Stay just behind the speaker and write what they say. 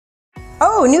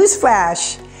Oh,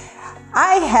 newsflash.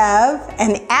 I have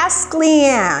an Ask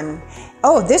Leanne.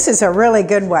 Oh, this is a really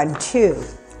good one too.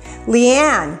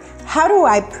 Leanne, how do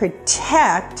I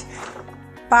protect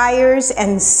buyers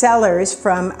and sellers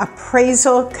from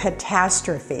appraisal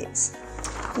catastrophes?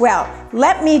 Well,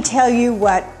 let me tell you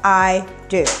what I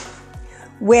do.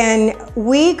 When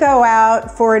we go out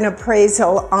for an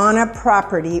appraisal on a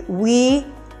property, we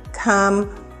come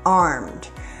armed.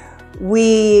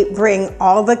 We bring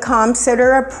all the comps that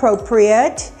are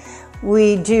appropriate.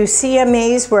 We do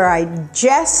CMAs where I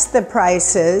adjust the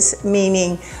prices,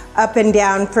 meaning up and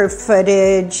down for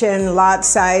footage and lot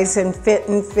size and fit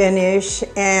and finish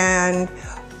and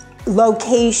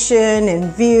location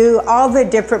and view, all the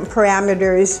different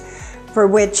parameters for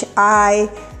which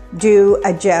I do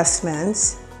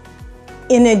adjustments.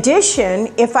 In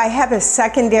addition, if I have a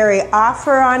secondary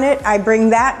offer on it, I bring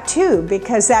that too,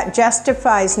 because that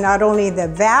justifies not only the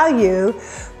value,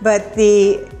 but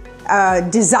the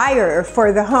desire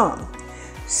for the home.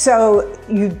 So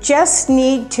you just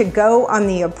need to go on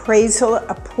the appraisal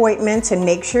appointments and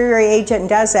make sure your agent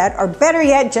does that, or better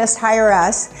yet, just hire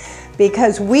us,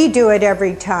 because we do it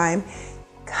every time.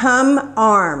 Come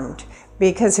armed,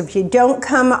 because if you don't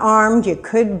come armed, you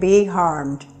could be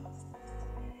harmed.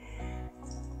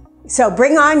 So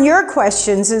bring on your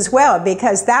questions as well,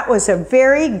 because that was a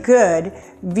very good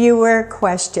viewer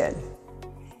question.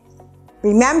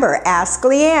 Remember, ask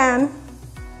Leanne.